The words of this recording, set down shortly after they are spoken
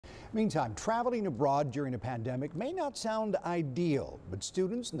Meantime, traveling abroad during a pandemic may not sound ideal, but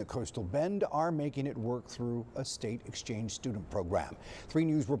students in the Coastal Bend are making it work through a state exchange student program. 3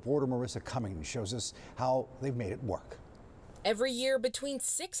 News reporter Marissa Cummings shows us how they've made it work. Every year, between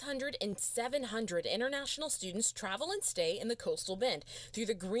 600 and 700 international students travel and stay in the Coastal Bend through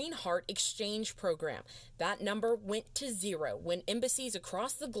the Green Heart Exchange Program. That number went to 0 when embassies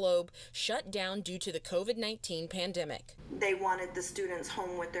across the globe shut down due to the COVID-19 pandemic. They wanted the students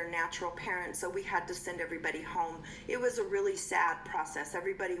home with their natural parents, so we had to send everybody home. It was a really sad process.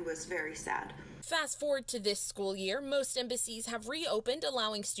 Everybody was very sad. Fast forward to this school year, most embassies have reopened,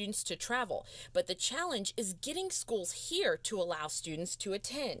 allowing students to travel. But the challenge is getting schools here to allow students to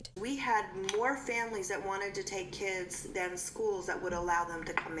attend. We had more families that wanted to take kids than schools that would allow them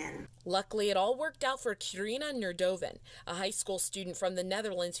to come in. Luckily, it all worked out for Kirina Nerdoven, a high school student from the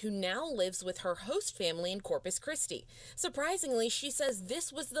Netherlands who now lives with her host family in Corpus Christi. Surprisingly, she says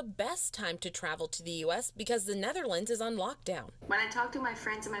this was the best time to travel to the U.S. because the Netherlands is on lockdown. When I talk to my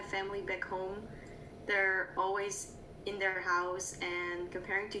friends and my family back home, they're always in their house, and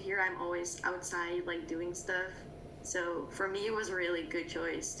comparing to here, I'm always outside like doing stuff. So for me, it was a really good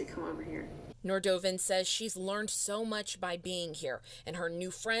choice to come over here. Nerdoven says she's learned so much by being here, and her new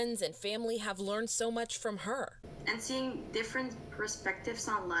friends and family have learned so much from her. And seeing different perspectives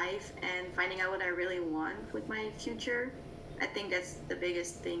on life and finding out what I really want with my future, I think that's the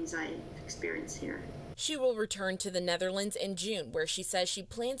biggest things I experienced here. She will return to the Netherlands in June, where she says she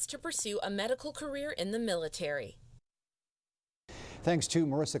plans to pursue a medical career in the military. Thanks to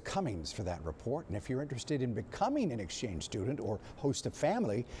Marissa Cummings for that report. And if you're interested in becoming an exchange student or host a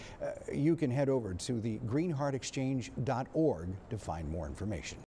family, you can head over to the greenheartexchange.org to find more information.